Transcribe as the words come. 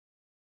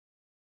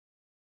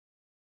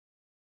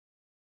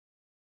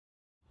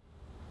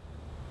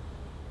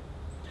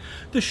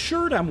The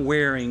shirt I'm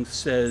wearing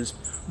says,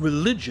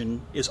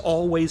 "Religion is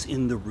always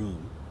in the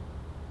room."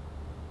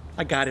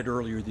 I got it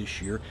earlier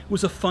this year. It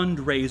was a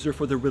fundraiser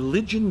for the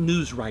Religion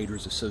News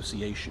Writers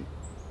Association.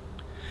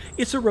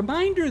 It's a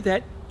reminder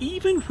that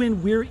even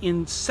when we're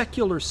in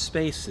secular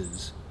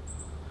spaces,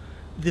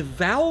 the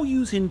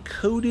values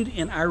encoded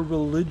in our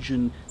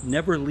religion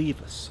never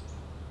leave us.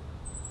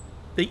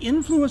 They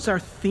influence our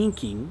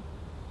thinking,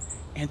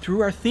 and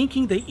through our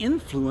thinking, they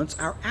influence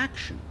our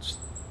actions.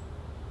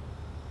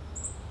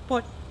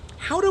 But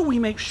how do we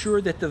make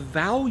sure that the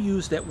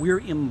values that we're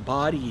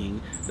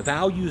embodying, the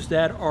values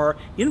that are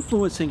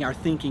influencing our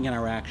thinking and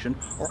our action,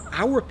 are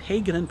our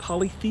pagan and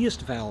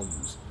polytheist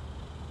values,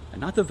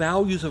 and not the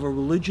values of a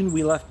religion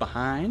we left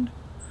behind,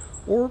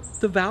 or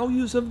the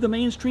values of the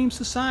mainstream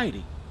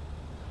society?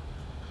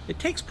 It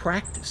takes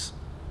practice.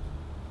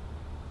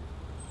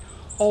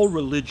 All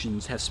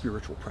religions have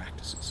spiritual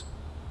practices.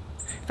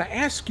 If I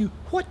ask you,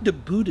 what do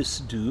Buddhists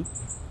do?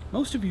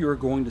 Most of you are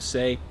going to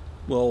say,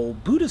 well,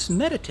 Buddhists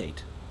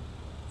meditate.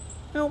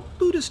 Now,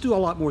 Buddhists do a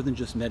lot more than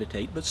just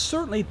meditate, but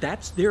certainly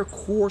that's their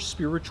core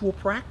spiritual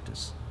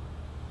practice.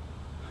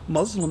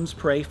 Muslims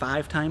pray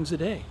 5 times a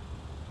day.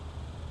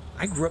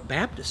 I grew up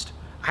Baptist.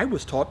 I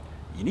was taught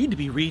you need to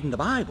be reading the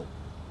Bible.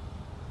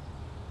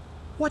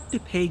 What do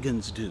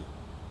pagans do?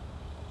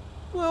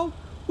 Well,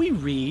 we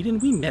read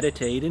and we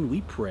meditate and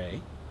we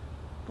pray,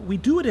 but we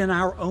do it in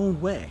our own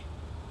way.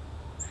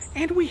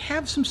 And we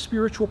have some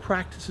spiritual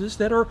practices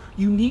that are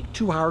unique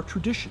to our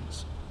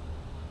traditions.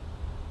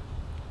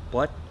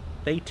 But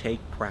they take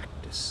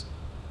practice.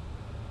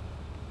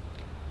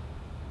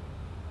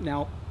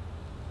 Now,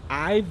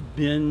 I've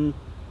been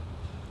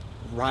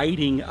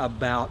writing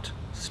about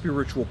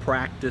spiritual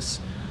practice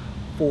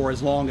for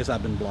as long as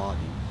I've been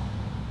blogging.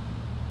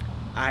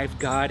 I've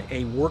got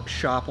a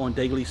workshop on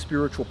daily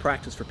spiritual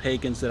practice for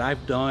pagans that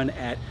I've done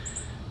at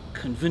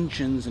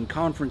conventions and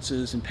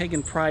conferences and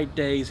pagan pride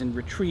days and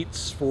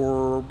retreats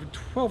for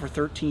 12 or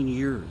 13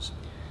 years.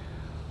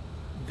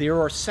 There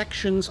are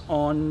sections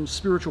on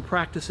spiritual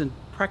practice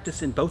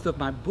in both of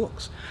my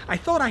books. I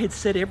thought I had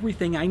said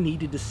everything I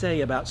needed to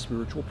say about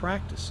spiritual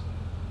practice.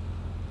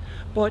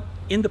 But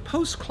in the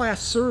post-class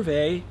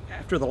survey,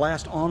 after the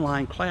last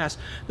online class,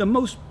 the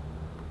most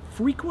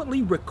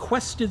frequently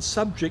requested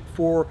subject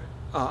for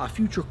a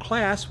future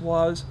class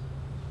was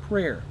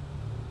prayer,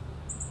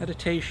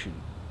 meditation,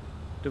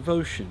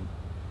 devotion,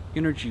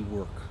 energy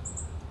work.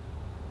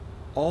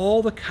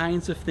 All the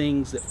kinds of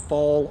things that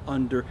fall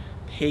under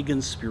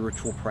pagan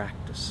spiritual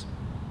practice.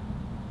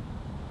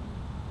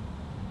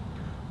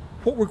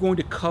 What we're going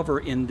to cover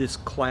in this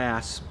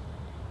class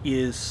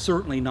is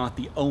certainly not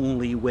the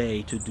only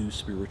way to do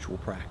spiritual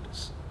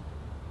practice.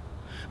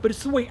 But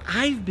it's the way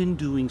I've been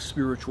doing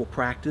spiritual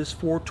practice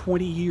for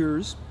 20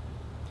 years.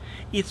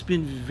 It's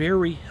been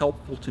very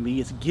helpful to me.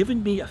 It's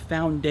given me a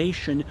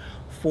foundation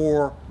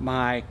for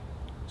my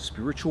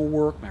spiritual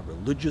work, my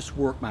religious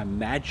work, my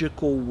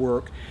magical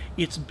work.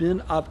 It's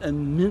been of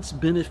immense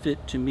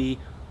benefit to me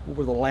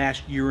over the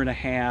last year and a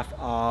half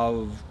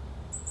of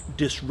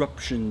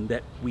disruption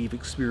that we've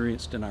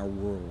experienced in our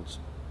worlds.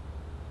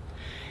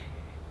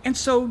 And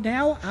so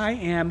now I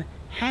am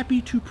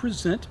happy to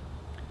present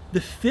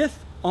the 5th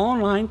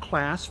online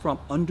class from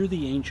Under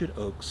the Ancient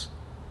Oaks,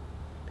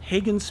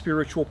 Pagan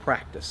Spiritual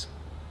Practice,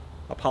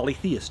 a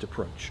Polytheist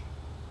Approach.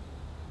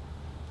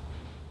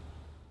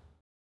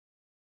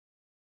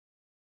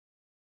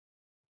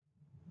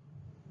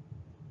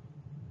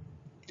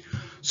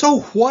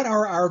 So what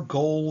are our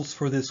goals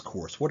for this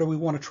course? What do we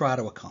want to try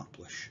to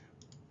accomplish?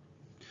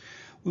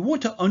 We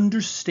want to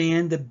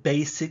understand the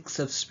basics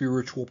of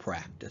spiritual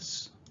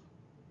practice.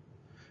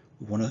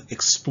 We want to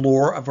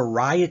explore a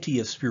variety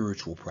of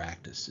spiritual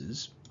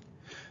practices.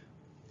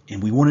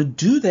 And we want to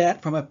do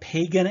that from a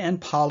pagan and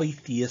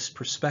polytheist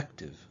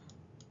perspective.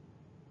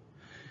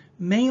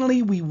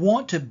 Mainly, we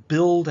want to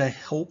build a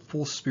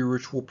helpful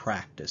spiritual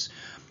practice.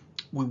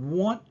 We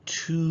want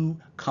to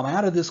come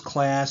out of this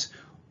class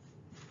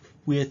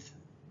with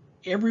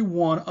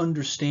everyone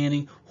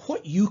understanding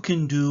what you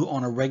can do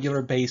on a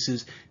regular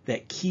basis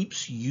that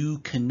keeps you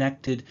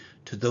connected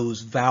to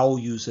those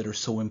values that are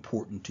so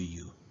important to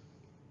you.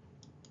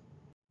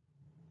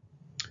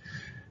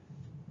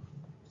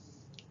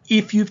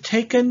 If you've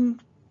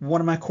taken one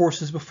of my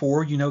courses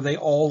before, you know they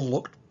all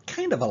look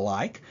kind of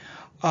alike.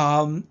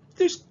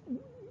 There's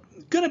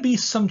going to be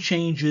some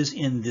changes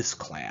in this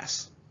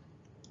class.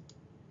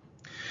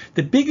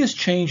 The biggest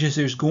change is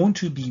there's going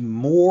to be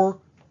more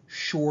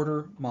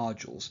shorter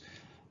modules.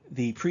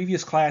 The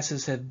previous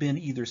classes have been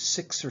either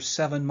 6 or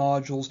 7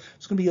 modules.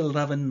 It's going to be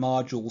 11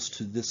 modules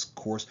to this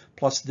course,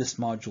 plus this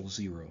module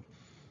 0.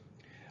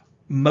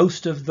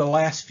 Most of the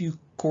last few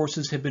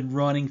courses have been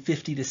running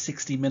 50 to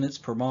 60 minutes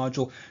per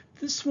module.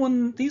 These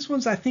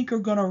ones I think are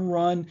going to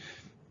run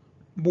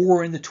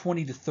more in the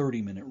 20 to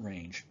 30 minute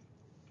range.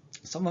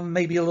 Some of them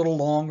may be a little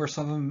longer,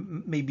 some of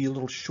them may be a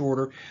little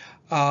shorter,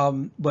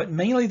 but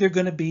mainly they're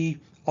going to be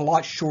a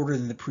lot shorter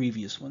than the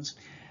previous ones.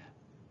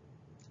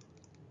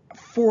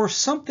 For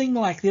something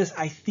like this,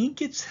 I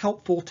think it's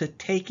helpful to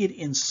take it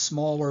in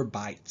smaller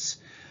bites.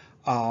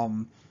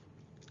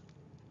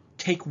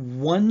 take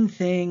one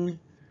thing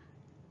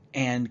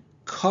and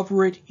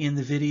cover it in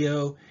the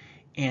video,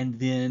 and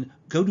then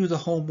go do the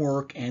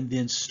homework, and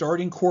then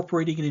start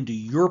incorporating it into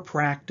your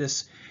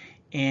practice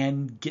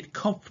and get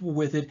comfortable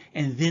with it,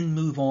 and then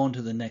move on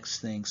to the next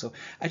thing. So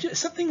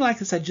something like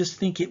this, I just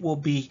think it will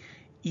be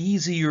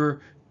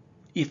easier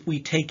if we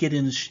take it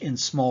in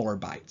smaller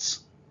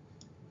bites.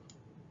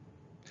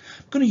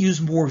 I'm going to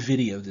use more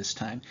video this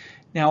time.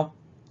 Now,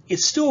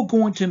 it's still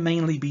going to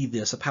mainly be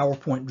this, a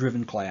PowerPoint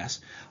driven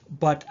class,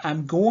 but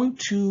I'm going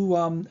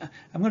to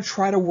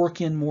try to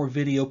work in more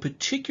video,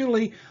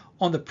 particularly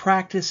on the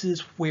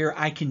practices where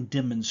I can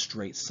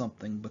demonstrate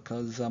something,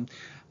 because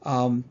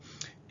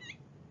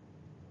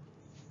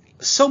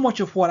so much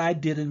of what I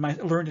did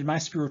learned in my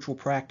spiritual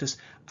practice,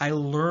 I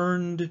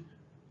learned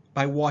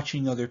by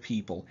watching other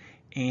people,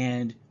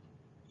 and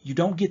you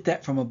don't get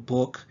that from a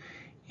book,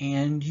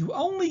 and you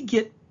only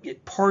get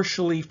it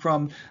partially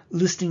from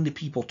listening to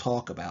people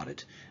talk about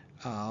it.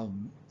 A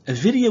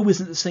video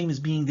isn't the same as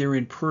being there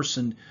in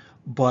person,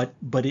 but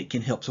it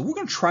can help. So we're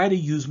going to try to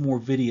use more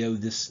video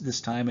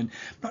this time, and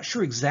I'm not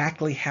sure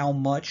exactly how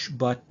much,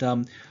 but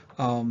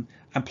I'm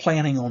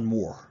planning on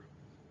more.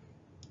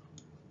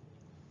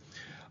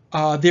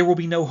 There will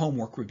be no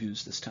homework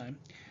reviews this time.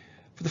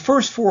 For the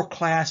first 4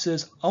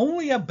 classes,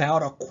 only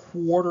about a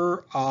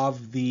quarter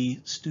of the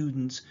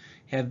students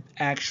have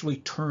actually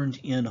turned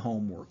in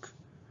homework.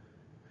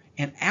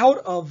 And out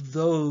of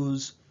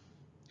those,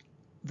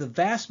 the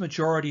vast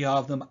majority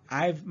of them,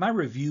 my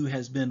review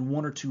has been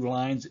 1 or 2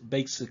 lines that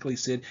basically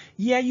said,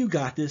 yeah, you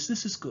got this,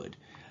 this is good.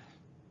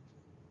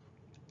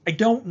 I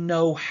don't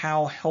know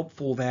how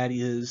helpful that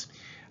is.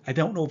 I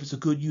don't know if it's a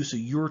good use of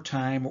your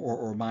time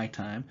or my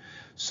time.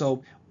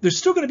 So there's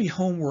still going to be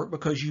homework,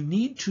 because you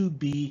need to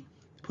be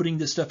putting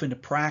this stuff into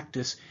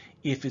practice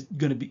if it's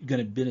going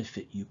to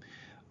benefit you.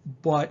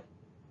 But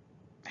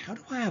how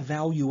do I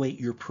evaluate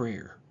your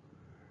prayer?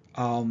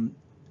 And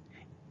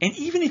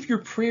even if your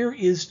prayer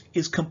is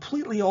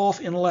completely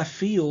off in left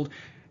field,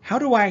 how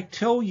do I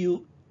tell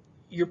you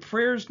your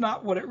prayer's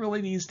not what it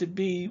really needs to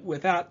be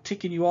without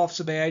ticking you off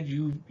so bad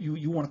you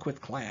want to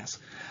quit class?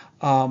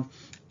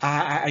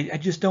 I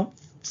just don't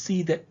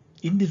see that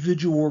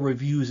individual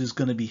reviews is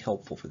going to be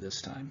helpful for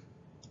this time.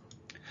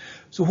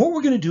 So what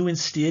we're going to do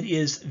instead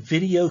is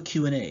video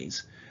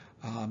Q&As.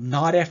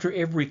 Not after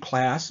every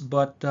class,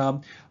 but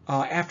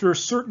after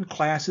certain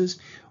classes,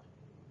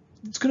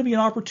 it's going to be an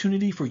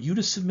opportunity for you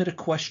to submit a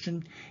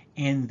question,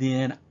 and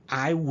then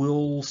I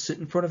will sit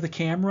in front of the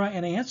camera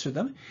and answer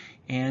them.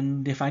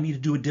 And if I need to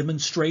do a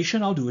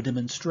demonstration, I'll do a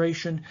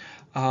demonstration.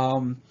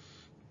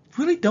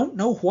 Really don't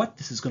know what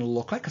this is going to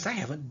look like, because I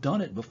haven't done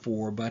it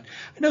before, but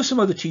I know some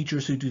other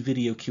teachers who do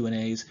video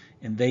Q&As,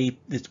 and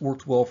it's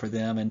worked well for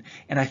them, and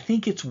I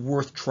think it's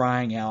worth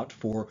trying out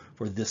for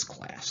this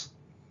class.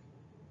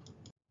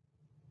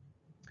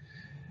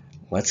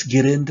 Let's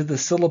get into the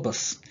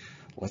syllabus.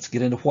 Let's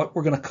get into what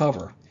we're going to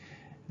cover.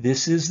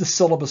 This is the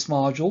syllabus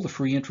module, the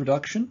free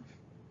introduction.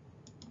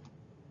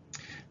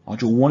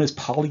 Module 1 is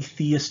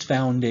Polytheist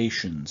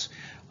Foundations.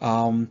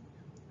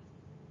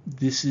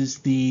 This is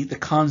the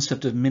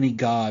concept of many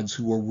gods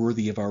who are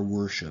worthy of our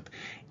worship,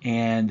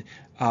 and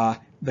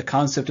the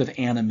concept of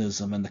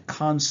animism, and the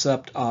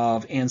concept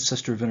of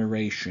ancestor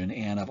veneration,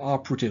 and of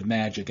operative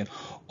magic, and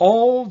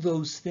all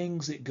those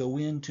things that go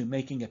into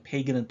making a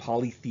pagan and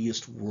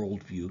polytheist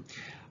worldview.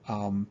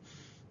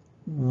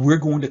 We're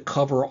going to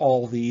cover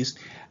all these.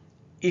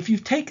 If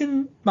you've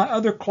taken my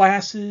other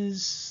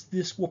classes,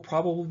 this will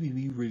probably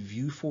be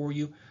review for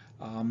you.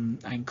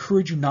 I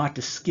encourage you not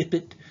to skip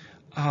it,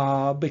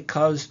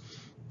 because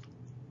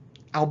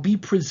I'll be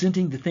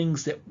presenting the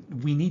things that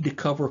we need to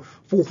cover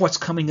for what's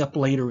coming up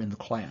later in the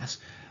class.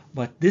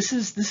 But this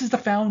is the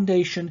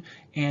foundation,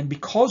 and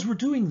because we're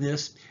doing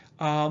this,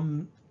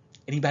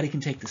 anybody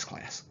can take this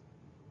class.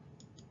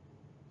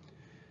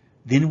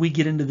 Then we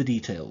get into the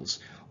details.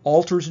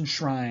 Altars and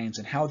shrines,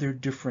 and how they're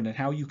different, and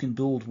how you can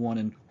build one,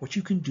 and what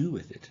you can do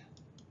with it.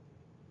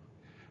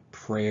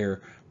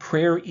 Prayer.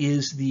 Prayer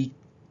is the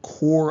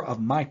core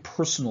of my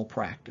personal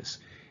practice.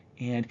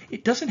 And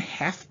it doesn't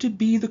have to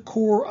be the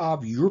core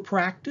of your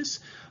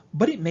practice,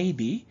 but it may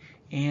be.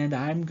 And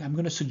I'm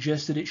going to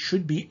suggest that it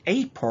should be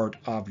a part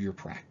of your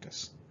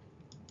practice.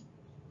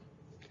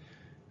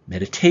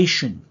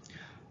 Meditation.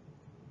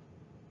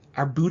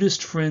 Our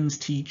Buddhist friends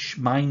teach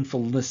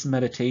mindfulness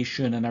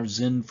meditation, and our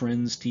Zen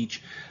friends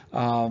teach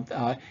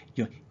emptying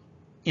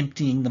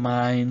the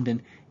mind.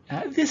 And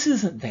this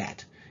isn't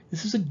that.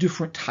 This is a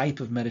different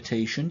type of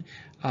meditation.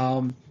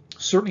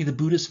 Certainly the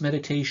Buddhist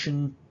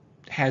meditation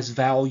has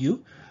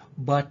value,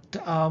 but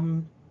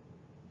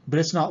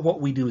it's not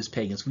what we do as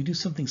pagans. We do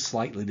something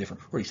slightly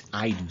different, or at least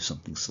I do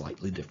something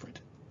slightly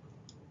different.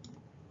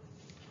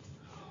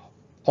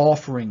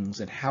 Offerings,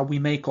 and how we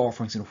make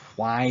offerings, and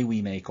why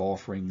we make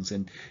offerings,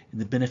 and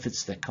the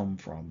benefits that come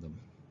from them.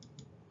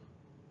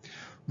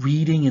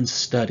 Reading and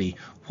study,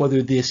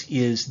 whether this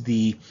is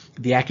the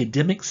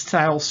academic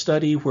style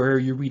study where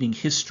you're reading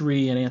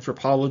history and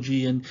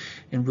anthropology and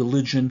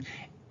religion,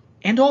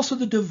 And also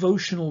the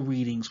devotional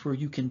readings where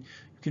you can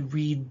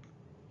read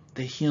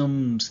the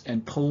hymns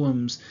and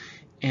poems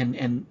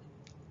and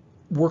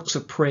works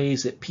of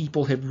praise that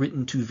people have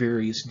written to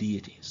various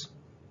deities.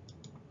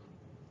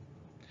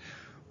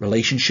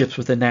 Relationships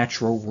with the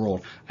natural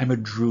world. I'm a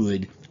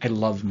druid. I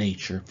love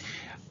nature.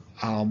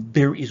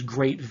 There is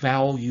great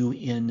value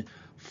in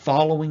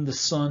following the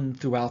sun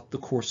throughout the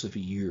course of a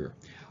year,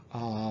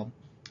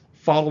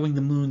 following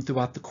the moon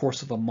throughout the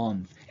course of a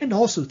month, and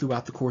also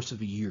throughout the course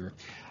of a year.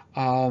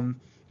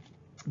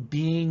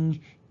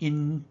 Being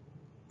in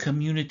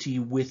community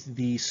with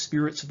the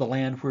spirits of the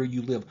land where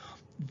you live.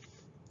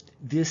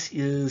 This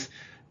is,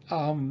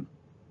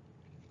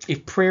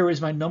 if prayer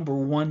is my number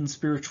one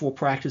spiritual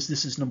practice,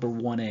 this is number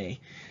 1A.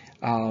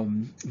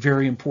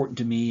 Very important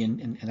to me,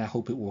 and I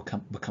hope it will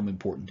become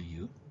important to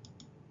you.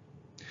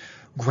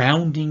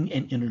 Grounding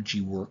and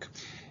energy work.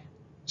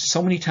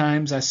 So many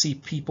times I see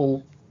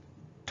people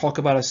talk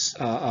about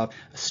a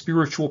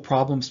spiritual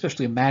problem,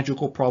 especially a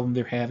magical problem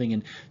they're having,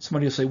 and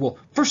somebody will say, well,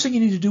 first thing you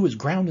need to do is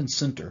ground and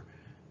center.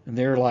 And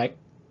they're like,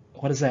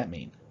 what does that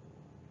mean?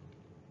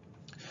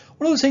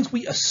 One of those things,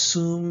 we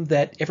assume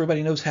that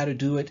everybody knows how to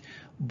do it,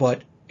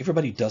 but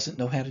everybody doesn't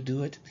know how to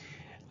do it.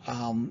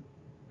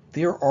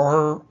 There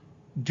are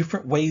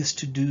different ways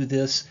to do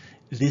this.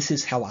 This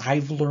is how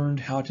I've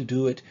learned how to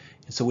do it,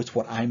 and so it's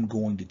what I'm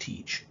going to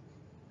teach.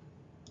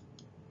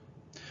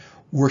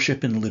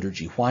 Worship and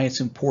liturgy, why it's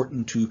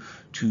important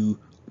to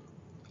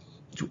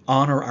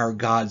honor our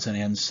gods and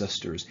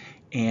ancestors,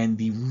 and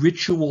the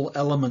ritual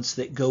elements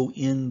that go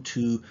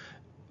into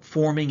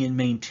forming and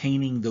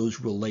maintaining those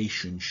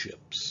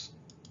relationships.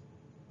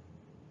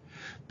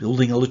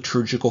 Building a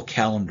liturgical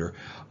calendar.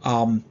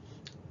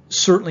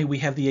 Certainly we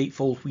have the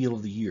eightfold wheel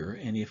of the year,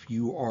 and if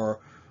you are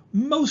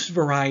most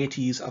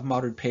varieties of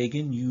modern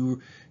pagan,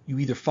 you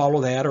either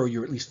follow that or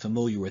you're at least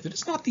familiar with it.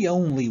 It's not the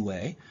only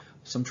way.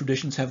 Some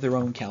traditions have their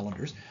own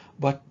calendars,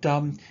 but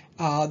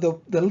the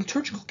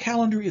liturgical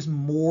calendar is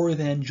more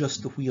than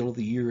just the wheel of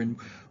the year, and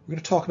we're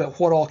going to talk about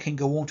what all can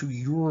go onto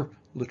your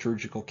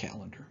liturgical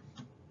calendar.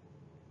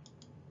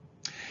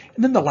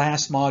 And then the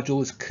last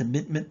module is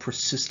commitment,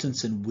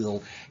 persistence, and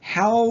will.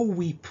 How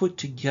we put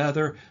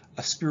together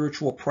a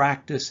spiritual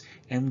practice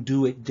and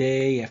do it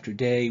day after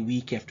day,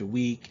 week after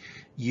week,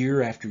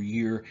 year after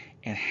year,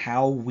 and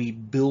how we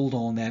build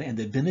on that and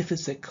the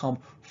benefits that come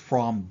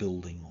from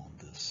building on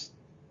this.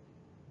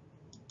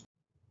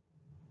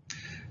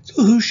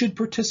 So who should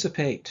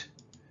participate?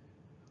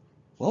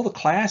 Well, the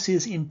class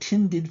is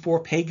intended for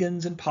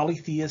pagans and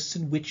polytheists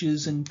and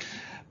witches and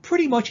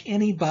pretty much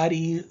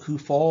anybody who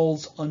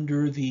falls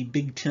under the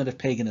big tent of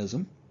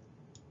paganism.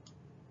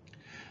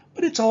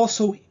 But it's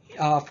also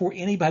for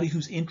anybody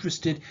who's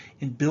interested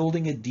in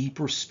building a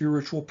deeper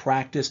spiritual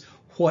practice,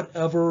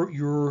 whatever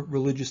your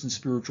religious and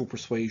spiritual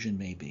persuasion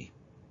may be.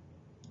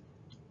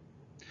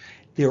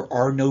 There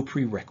are no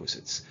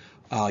prerequisites.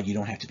 You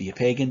don't have to be a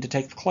pagan to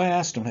take the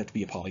class. Don't have to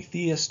be a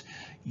polytheist.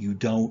 You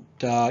don't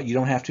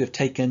have to have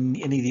taken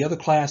any of the other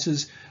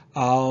classes.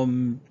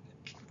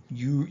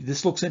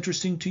 This looks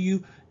interesting to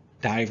you,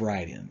 dive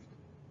right in.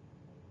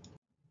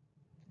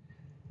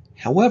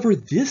 However,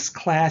 this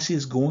class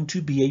is going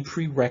to be a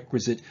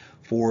prerequisite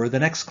for the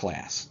next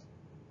class.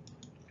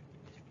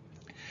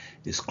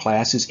 This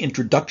class is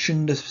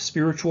Introduction to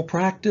Spiritual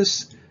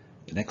Practice.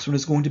 The next one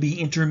is going to be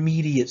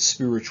Intermediate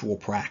Spiritual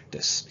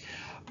Practice.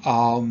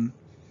 When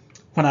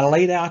I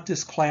laid out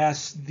this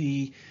class,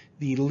 the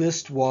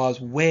list was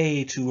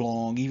way too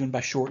long, even by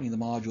shortening the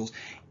modules.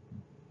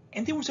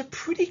 And there was a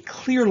pretty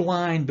clear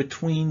line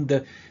between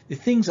the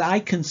things I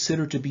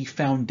consider to be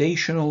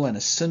foundational and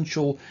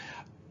essential,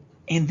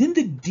 and then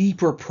the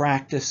deeper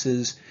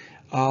practices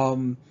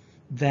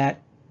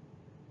that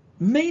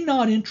may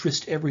not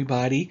interest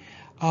everybody,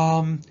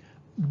 but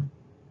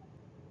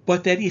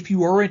that if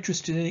you are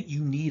interested in it, you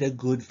need a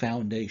good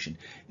foundation.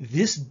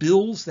 This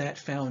builds that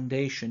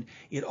foundation.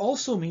 It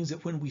also means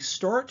that when we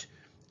start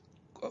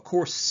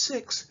course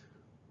 6,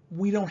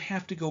 we don't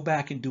have to go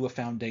back and do a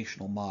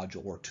foundational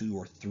module or 2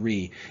 or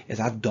 3, as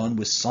I've done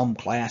with some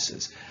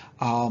classes.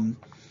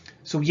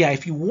 So yeah,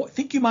 if you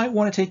think you might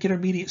want to take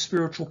intermediate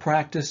spiritual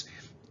practice,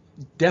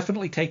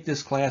 definitely take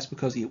this class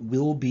because it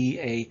will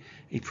be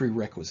a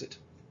prerequisite.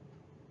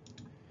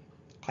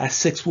 Class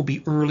 6 will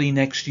be early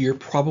next year,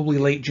 probably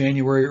late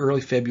January, early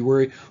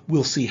February.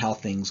 We'll see how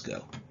things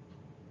go.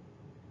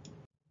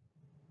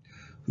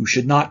 Who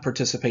should not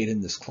participate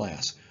in this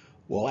class?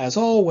 Well, as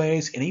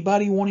always,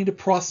 anybody wanting to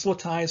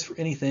proselytize for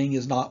anything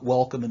is not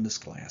welcome in this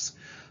class.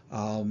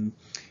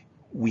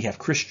 We've had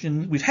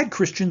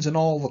Christians in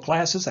all the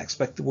classes. I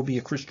expect there will be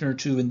a Christian or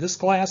two in this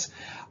class.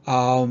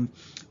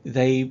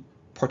 They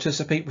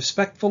participate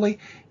respectfully,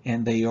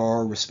 and they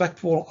are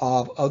respectful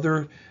of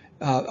other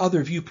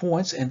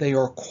viewpoints, and they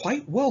are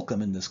quite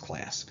welcome in this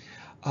class.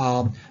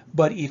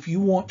 But if you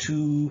want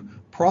to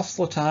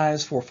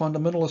proselytize for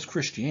fundamentalist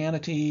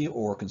Christianity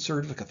or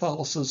conservative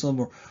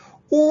Catholicism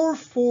or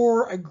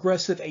for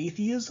aggressive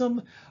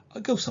atheism,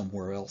 go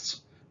somewhere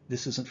else.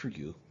 This isn't for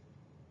you.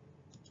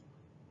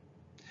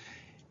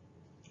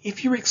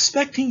 If you're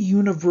expecting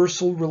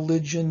universal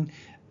religion,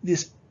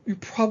 you're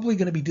probably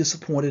going to be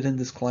disappointed in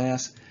this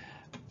class.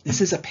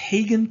 This is a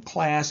pagan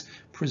class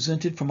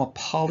presented from a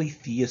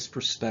polytheist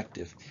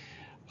perspective.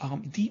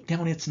 Deep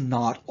down, it's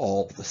not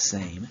all the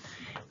same.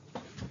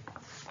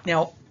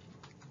 Now,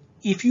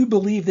 if you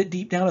believe that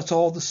deep down it's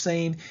all the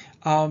same,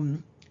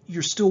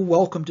 you're still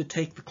welcome to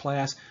take the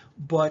class,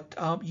 but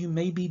you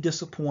may be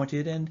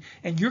disappointed, and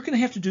you're going to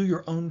have to do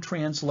your own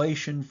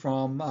translation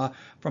from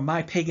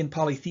my pagan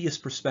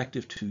polytheist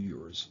perspective to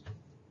yours.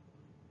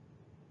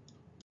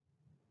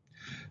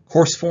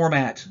 Course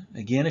format.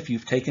 Again, if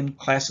you've taken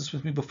classes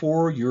with me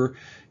before,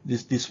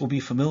 this will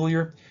be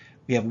familiar.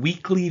 We have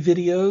weekly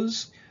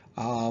videos.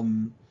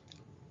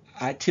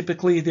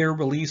 Typically, they're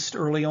released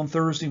early on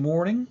Thursday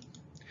morning.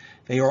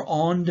 They are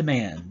on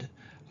demand.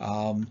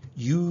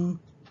 You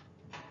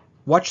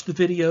watch the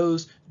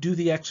videos, do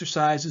the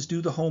exercises,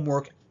 do the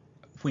homework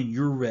when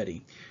you're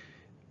ready.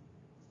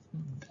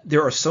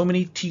 There are so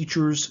many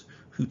teachers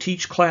who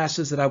teach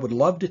classes that I would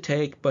love to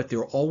take, but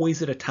they're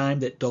always at a time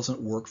that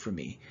doesn't work for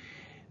me.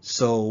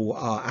 So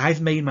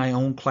I've made my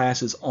own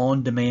classes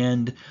on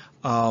demand.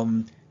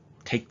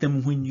 Take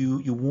them when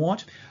you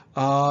want.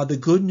 The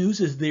good news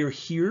is they're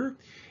here.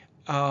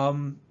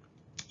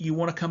 You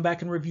want to come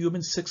back and review them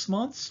in 6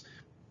 months,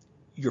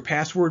 your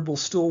password will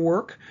still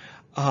work.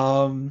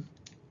 Come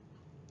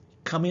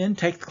in,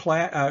 take the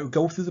class,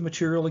 go through the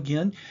material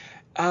again.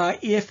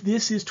 If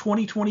this is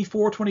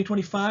 2024,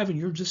 2025, and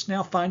you're just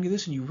now finding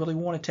this and you really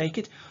want to take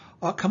it,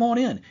 come on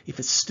in. If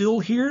it's still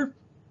here,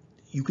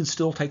 you can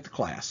still take the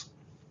class.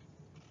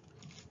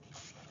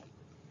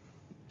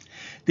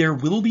 There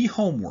will be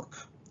homework.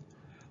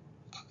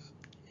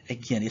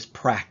 Again, it's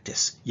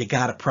practice. You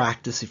got to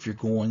practice if you're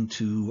going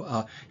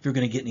to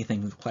get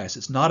anything from the class.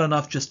 It's not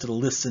enough just to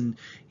listen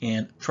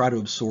and try to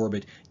absorb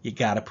it. You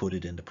got to put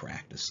it into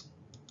practice.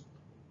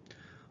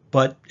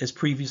 But as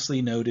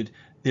previously noted,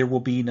 there will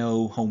be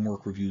no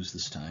homework reviews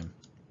this time.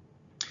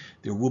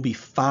 There will be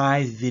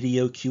 5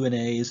 video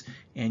Q&As,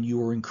 and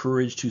you are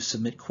encouraged to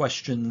submit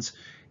questions,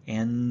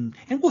 and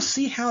we'll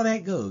see how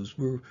that goes.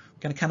 We're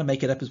going to kind of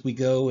make it up as we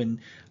go, and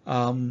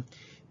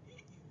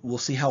we'll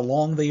see how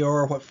long they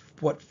are,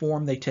 what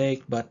form they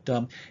take. But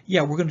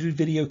yeah, we're going to do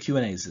video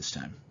Q&As this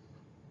time.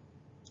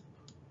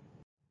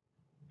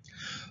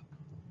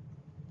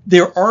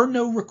 There are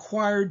no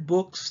required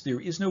books. There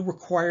is no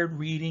required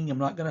reading. I'm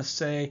not going to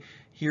say,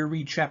 here,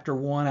 read chapter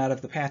 1 out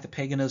of The Path of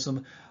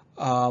Paganism,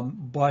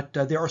 but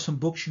there are some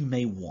books you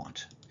may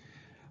want.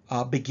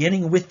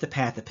 Beginning with The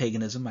Path of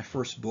Paganism, my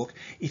first book.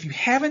 If you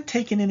haven't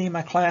taken any of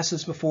my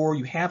classes before,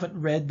 you haven't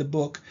read the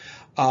book,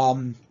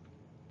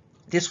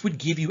 this would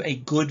give you a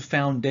good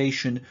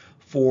foundation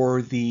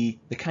for the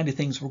kind of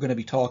things we're going to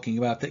be talking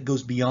about that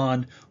goes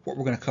beyond what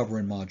we're going to cover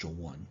in Module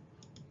 1.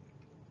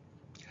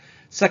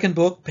 Second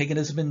book,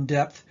 Paganism in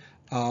Depth,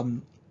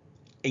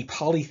 a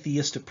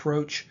Polytheist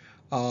Approach,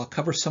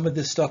 covers some of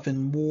this stuff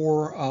in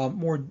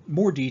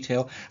more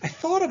detail. I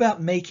thought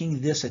about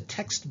making this a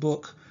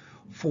textbook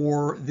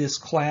for this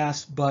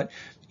class, but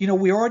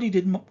we already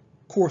did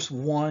Course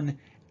 1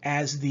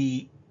 as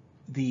the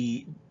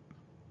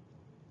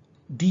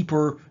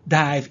deeper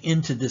dive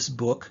into this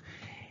book,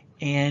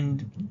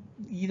 and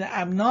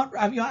I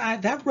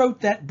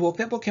wrote that book.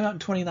 That book came out in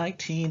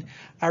 2019.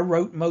 I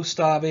wrote most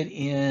of it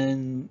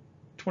in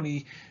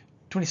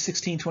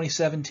 2016,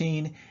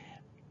 2017.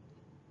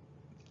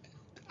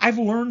 I've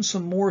learned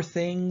some more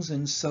things,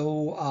 and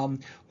so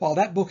while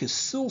that book is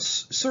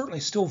certainly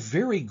still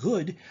very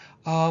good,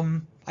 I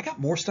got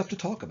more stuff to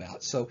talk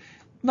about. So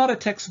not a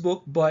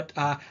textbook, but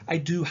I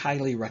do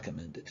highly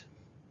recommend it.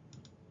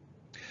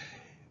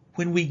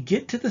 When we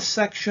get to the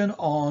section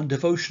on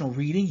devotional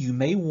reading, you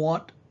may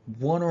want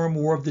one or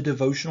more of the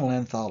devotional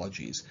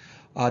anthologies.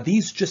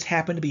 These just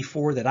happen to be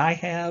 4 that I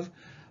have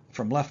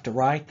from left to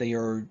right. They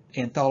are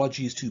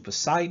anthologies to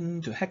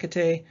Poseidon, to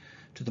Hecate,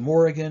 to the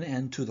Morrigan,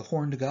 and to the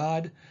Horned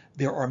God.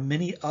 There are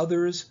many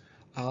others.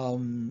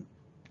 Do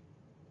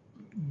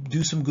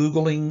some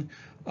Googling.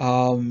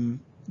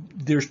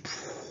 There's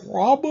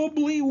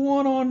probably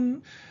one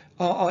on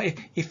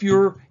if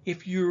you're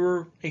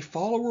a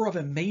follower of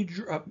a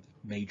major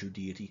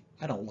deity.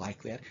 I don't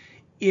like that.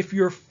 If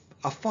you're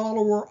a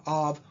follower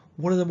of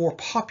one of the more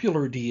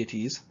popular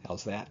deities,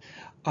 how's that?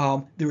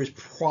 There is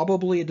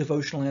probably a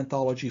devotional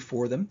anthology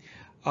for them.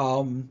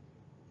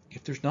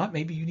 If there's not,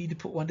 maybe you need to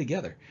put one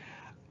together.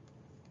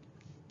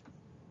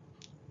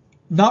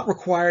 Not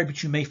required,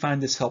 but you may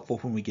find this helpful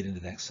when we get into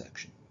that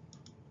section.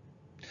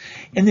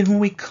 And then when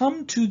we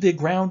come to the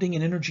grounding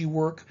and energy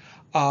work,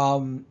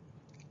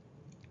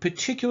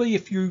 particularly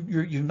if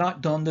you've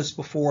not done this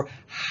before,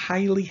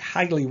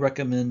 highly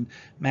recommend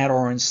Matt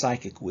Oren's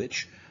Psychic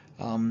Witch.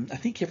 I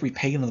think every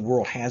pagan in the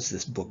world has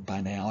this book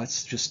by now.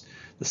 It's just,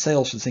 the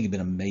sales for this thing have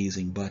been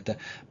amazing. But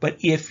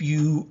if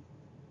you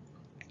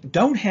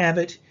don't have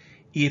it,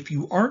 if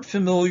you aren't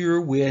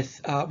familiar with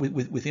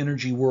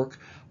energy work,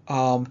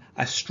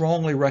 I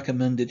strongly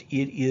recommend it.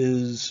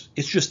 It's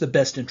just the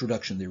best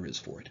introduction there is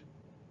for it.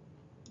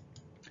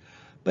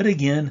 But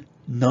again,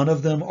 none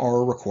of them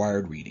are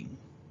required reading.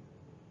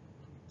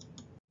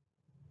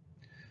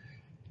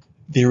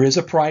 There is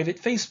a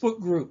private Facebook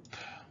group.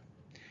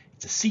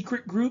 It's a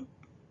secret group.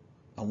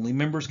 Only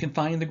members can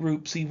find the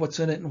group, see what's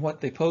in it and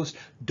what they post.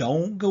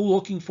 Don't go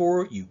looking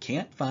for it. You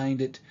can't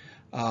find it.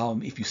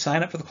 If you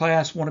sign up for the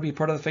class, want to be a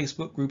part of the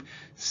Facebook group,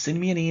 send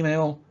me an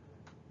email.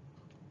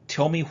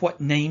 Tell me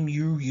what name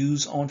you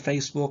use on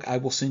Facebook. I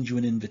will send you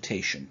an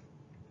invitation.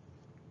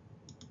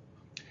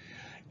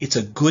 It's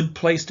a good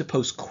place to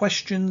post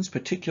questions,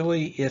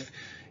 particularly if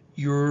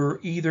you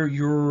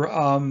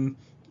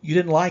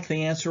didn't like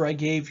the answer I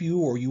gave you,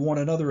 or you want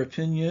another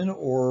opinion,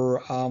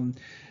 or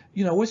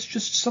it's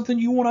just something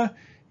you want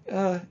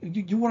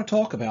to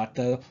talk about.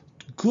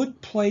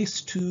 Good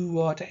place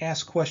to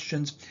ask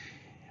questions.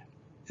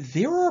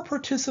 There are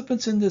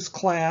participants in this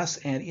class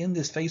and in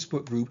this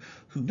Facebook group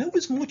who know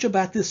as much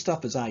about this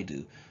stuff as I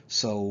do.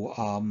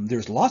 So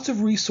there's lots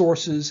of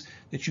resources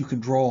that you can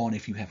draw on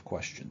if you have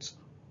questions.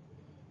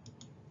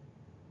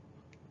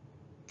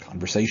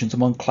 Conversations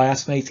among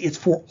classmates. It's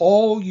for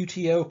all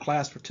UTO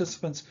class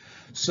participants.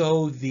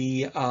 So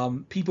the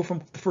people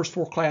from the first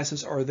 4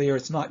 classes are there.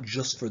 It's not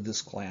just for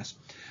this class.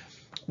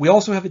 We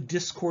also have a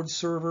Discord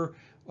server.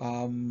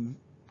 A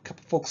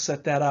couple folks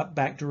set that up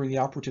back during the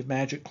Operative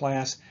Magic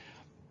class.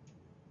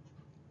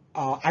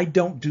 I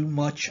don't do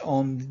much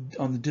on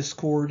the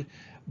Discord,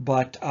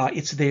 but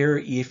it's there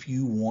if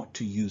you want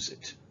to use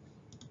it.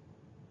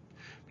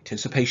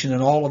 Participation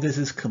in all of this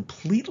is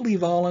completely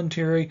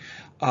voluntary.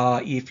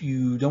 If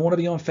you don't want to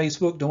be on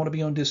Facebook, don't want to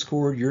be on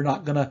Discord, you're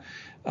not gonna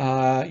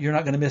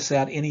miss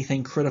out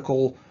anything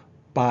critical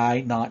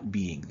by not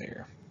being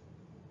there.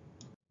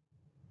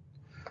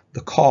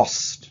 The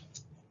cost.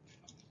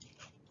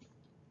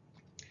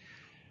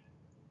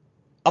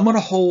 I'm going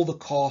to hold the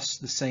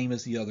cost the same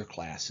as the other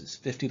classes,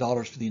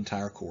 $50 for the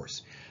entire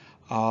course.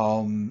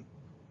 I'm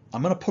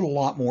going to put a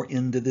lot more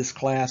into this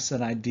class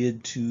than I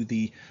did to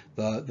the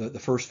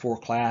first 4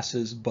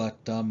 classes, but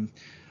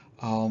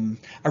I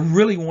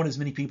really want as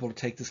many people to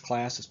take this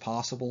class as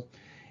possible.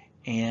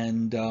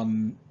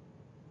 And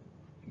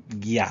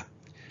yeah,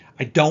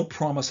 I don't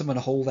promise I'm going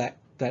to hold that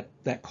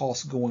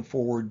cost going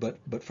forward,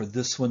 but for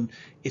this one,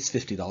 it's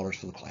 $50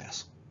 for the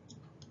class.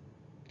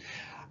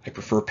 I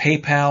prefer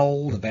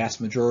PayPal. The vast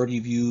majority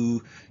of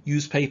you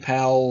use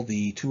PayPal.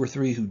 The 2 or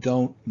 3 who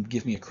don't,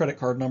 give me a credit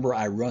card number.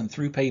 I run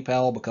through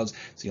PayPal because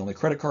it's the only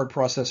credit card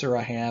processor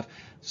I have.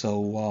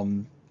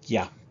 So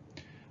yeah.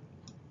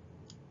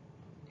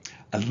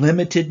 A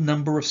limited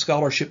number of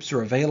scholarships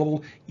are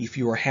available. If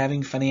you are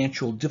having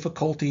financial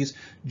difficulties,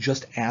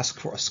 just ask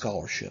for a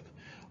scholarship.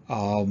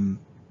 I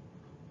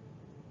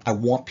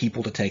want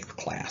people to take the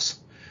class.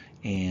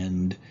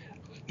 And,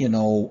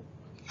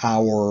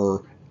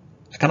 our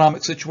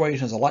economic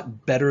situation is a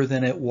lot better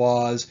than it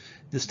was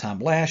this time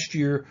last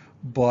year,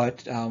 but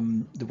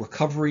the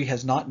recovery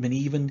has not been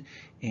even,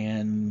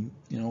 and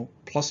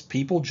plus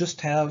people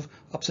just have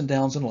ups and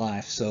downs in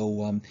life.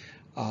 So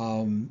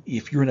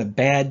if you're in a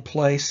bad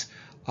place,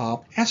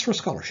 ask for a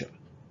scholarship.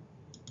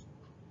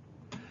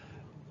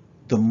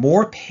 The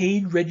more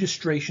paid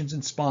registrations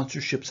and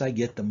sponsorships I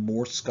get, the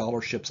more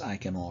scholarships I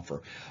can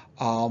offer.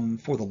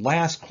 For the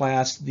last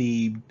class,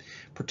 the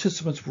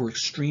participants were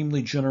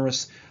extremely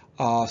generous.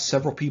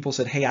 Several people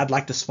said, hey, I'd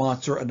like to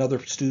sponsor another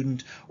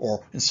student,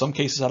 or in some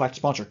cases, I'd like to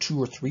sponsor 2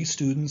 or 3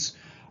 students.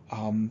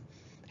 Had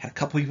a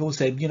couple people who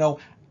said,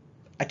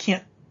 I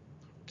can't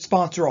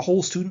sponsor a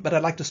whole student, but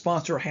I'd like to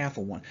sponsor a half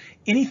of one.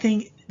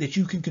 Anything that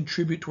you can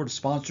contribute toward a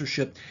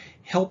sponsorship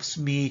helps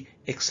me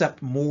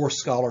accept more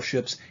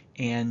scholarships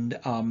and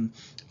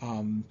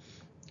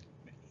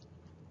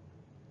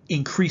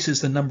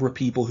increases the number of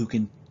people who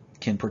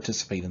can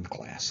participate in the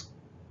class.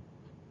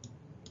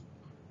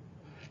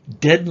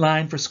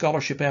 Deadline for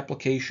scholarship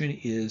application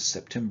is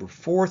September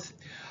 4th.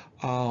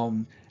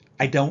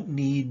 I don't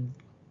need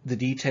the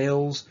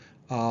details.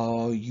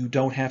 You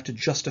don't have to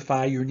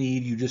justify your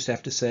need. You just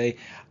have to say,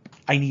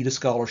 I need a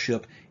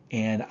scholarship,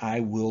 and I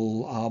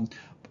will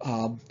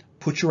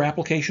put your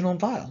application on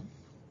file.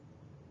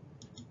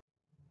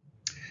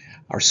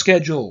 Our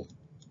schedule.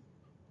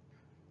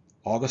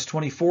 August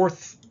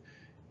 24th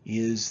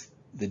is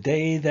the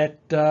day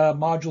that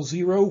Module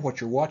 0,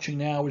 what you're watching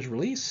now, is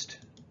released.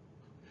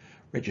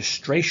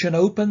 Registration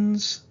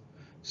opens,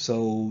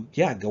 so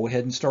yeah, go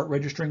ahead and start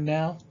registering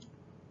now.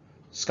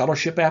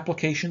 Scholarship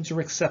applications are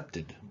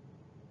accepted.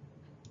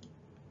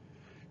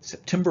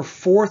 September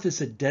 4th is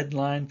the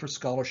deadline for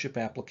scholarship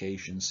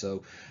applications,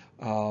 so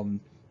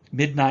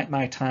midnight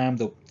my time,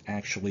 though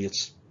actually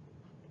it's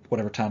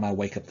whatever time I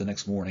wake up the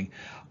next morning.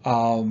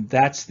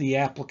 That's the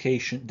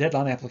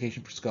deadline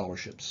application for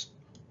scholarships.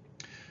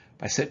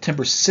 By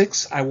September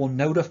 6th, I will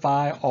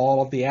notify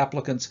all of the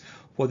applicants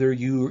whether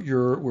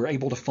were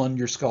able to fund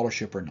your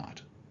scholarship or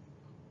not.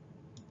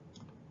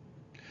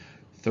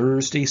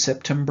 Thursday,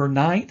 September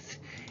 9th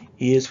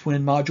is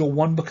when Module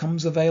 1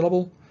 becomes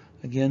available.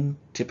 Again,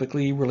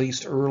 typically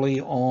released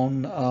early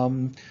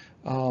on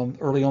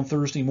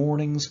Thursday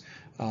mornings.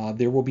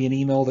 There will be an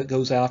email that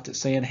goes out that's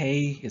saying,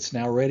 hey, it's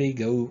now ready,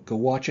 go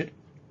watch it.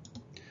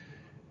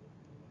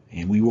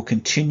 And we will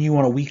continue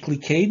on a weekly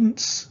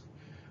cadence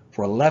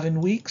for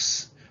 11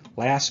 weeks.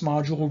 Last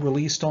module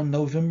released on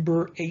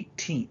November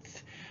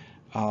 18th.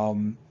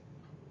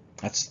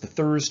 That's the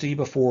Thursday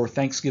before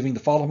Thanksgiving, the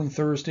following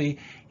Thursday.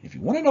 If you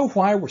want to know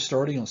why we're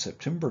starting on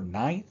September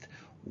 9th,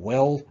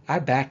 well, I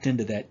backed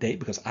into that date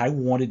because I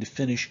wanted to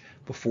finish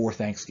before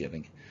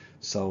Thanksgiving.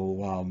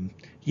 So,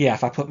 yeah,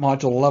 if I put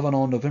Module 11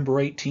 on November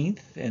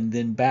 18th and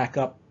then back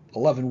up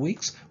 11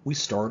 weeks, we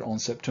start on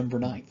September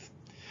 9th.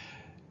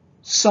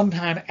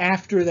 Sometime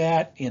after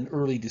that, in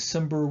early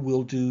December,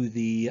 we'll do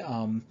the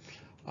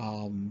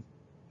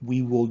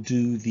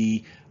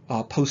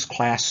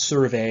post-class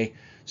survey,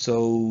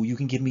 so you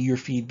can give me your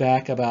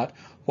feedback about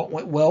what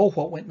went well,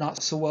 what went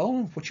not so well,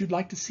 and what you'd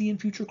like to see in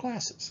future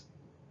classes.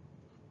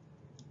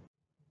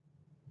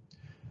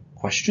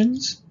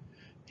 Questions?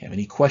 Have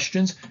any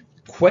questions?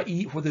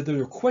 Whether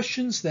there are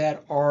questions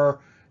that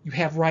you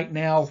have right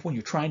now when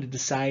you're trying to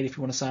decide if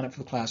you want to sign up for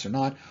the class or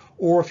not,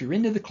 or if you're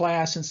into the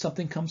class and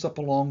something comes up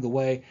along the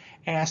way,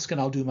 ask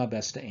and I'll do my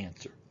best to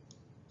answer.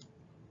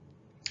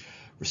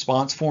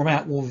 Response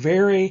format will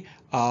vary,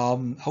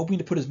 hoping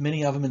to put as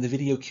many of them in the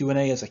video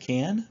Q&A as I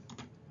can.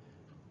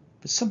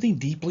 If it's something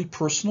deeply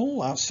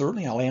personal,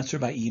 I'll answer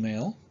by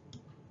email.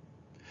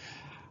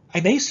 I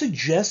may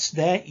suggest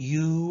that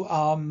you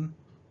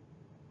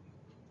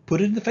put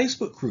it in the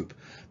Facebook group,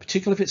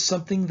 particularly if it's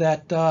something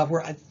that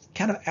where I'm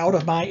kind of out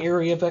of my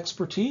area of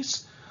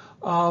expertise.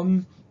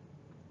 Throw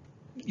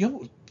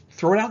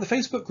it out in the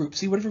Facebook group,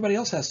 see what everybody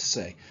else has to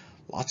say.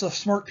 Lots of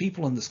smart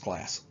people in this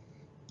class.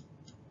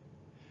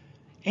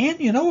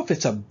 And if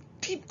it's a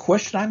deep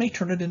question, I may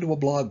turn it into a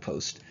blog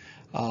post.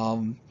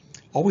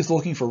 Always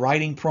looking for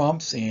writing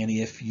prompts, and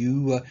if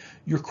your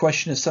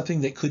question is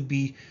something that could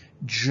be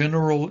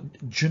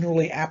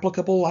generally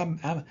applicable,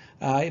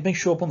 it may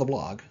show up on the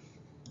blog.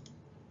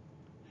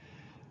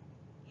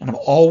 And I'm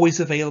always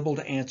available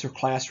to answer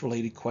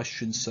class-related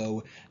questions.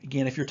 So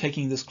again, if you're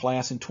taking this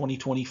class in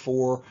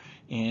 2024,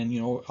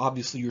 and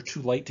obviously you're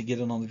too late to get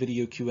in on the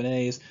video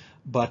Q&As,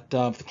 but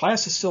if the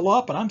class is still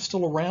up and I'm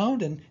still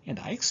around, and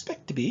I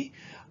expect to be,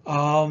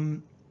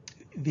 then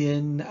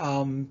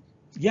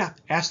yeah,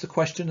 ask the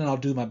question and I'll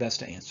do my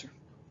best to answer.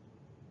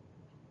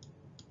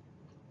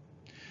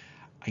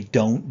 I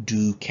don't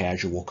do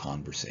casual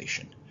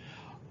conversation.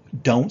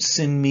 Don't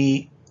send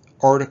me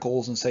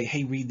articles and say,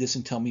 hey, read this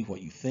and tell me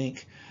what you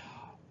think.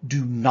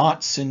 Do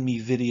not send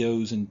me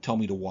videos and tell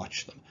me to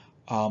watch them.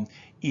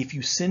 If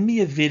you send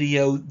me a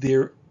video,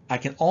 I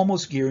can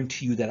almost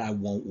guarantee you that I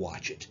won't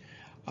watch it.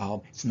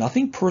 It's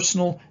nothing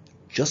personal,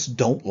 just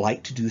don't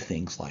like to do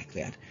things like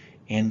that.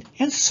 And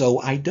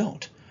so I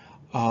don't.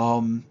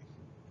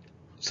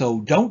 So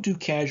don't do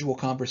casual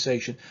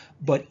conversation,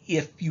 but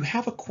if you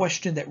have a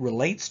question that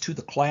relates to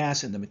the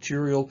class and the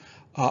material,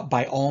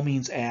 by all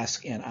means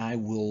ask and I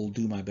will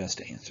do my best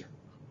to answer.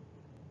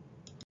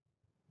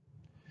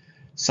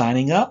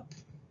 Signing up,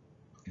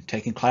 you've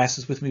taken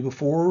classes with me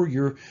before,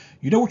 you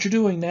know what you're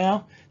doing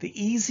now. The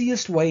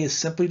easiest way is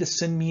simply to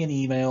send me an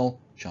email,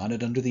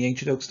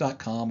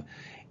 john@undertheancientoaks.com,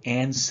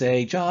 and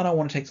say, John, I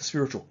want to take the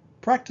spiritual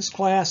practice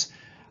class,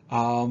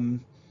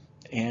 and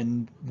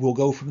we'll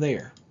go from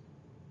there.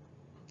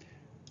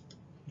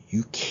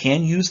 You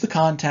can use the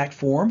contact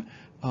form.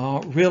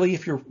 Really,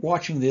 if you're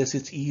watching this,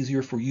 it's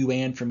easier for you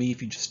and for me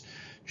if you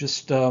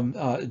just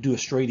do a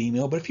straight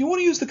email. But if you want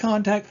to use the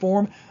contact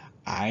form,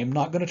 I'm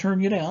not going to turn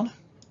you down.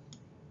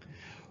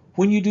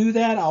 When you do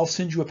that, I'll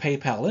send you a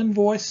PayPal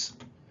invoice.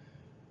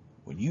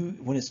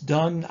 When it's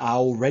done,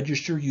 I'll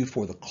register you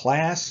for the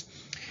class.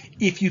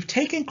 If you've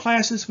taken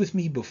classes with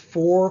me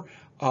before,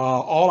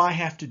 all I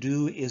have to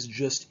do is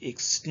just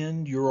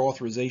extend your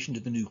authorization to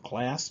the new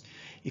class.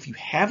 If you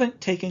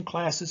haven't taken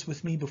classes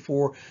with me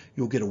before,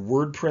 you'll get a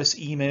WordPress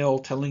email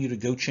telling you to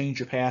go change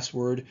your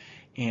password,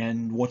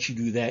 and once you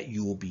do that,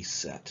 you will be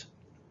set.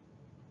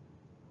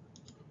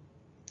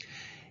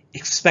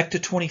 Expect a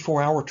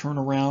 24-hour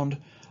turnaround.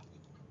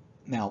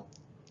 Now,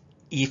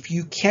 if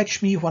you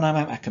catch me when I'm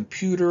at my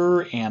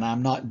computer and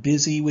I'm not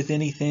busy with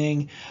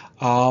anything,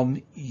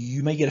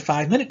 you may get a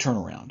 5-minute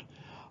turnaround,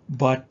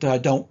 but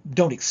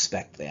don't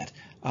expect that.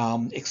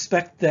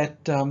 Expect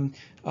that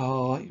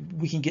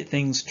we can get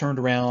things turned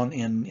around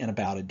in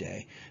about a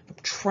day.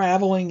 But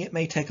traveling, it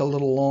may take a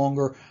little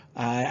longer.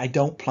 I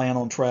don't plan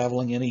on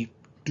traveling any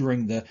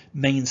during the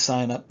main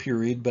sign-up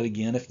period, but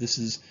again, if this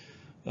is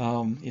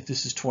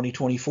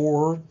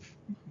 2024,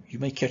 you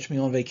may catch me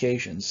on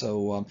vacation.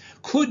 So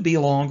could be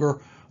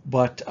longer,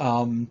 but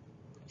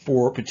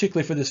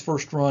particularly for this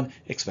first run,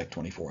 expect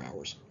 24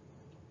 hours.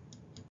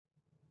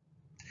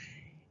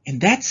 And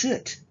that's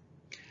it.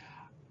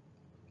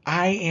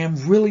 I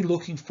am really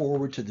looking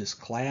forward to this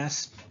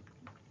class.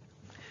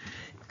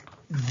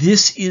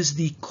 This is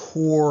the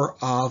core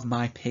of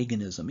my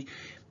paganism.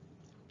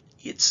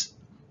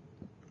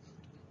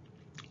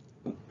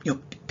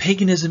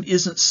 Paganism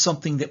isn't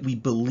something that we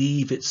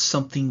believe, it's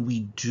something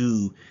we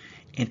do.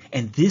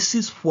 And this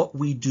is what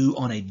we do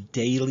on a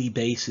daily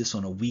basis,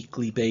 on a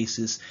weekly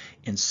basis,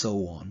 and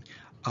so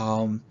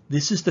on.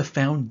 This is the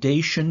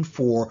foundation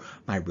for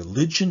my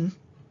religion,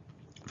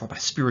 for my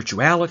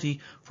spirituality,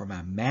 for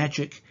my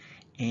magic,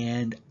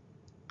 and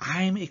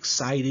I'm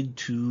excited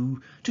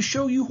to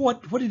show you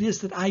what it is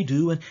that I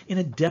do and in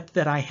a depth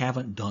that I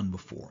haven't done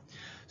before.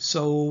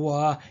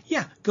 So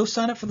yeah, go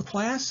sign up for the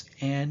class,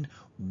 and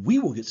we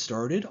will get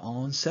started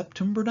on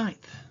September 9th.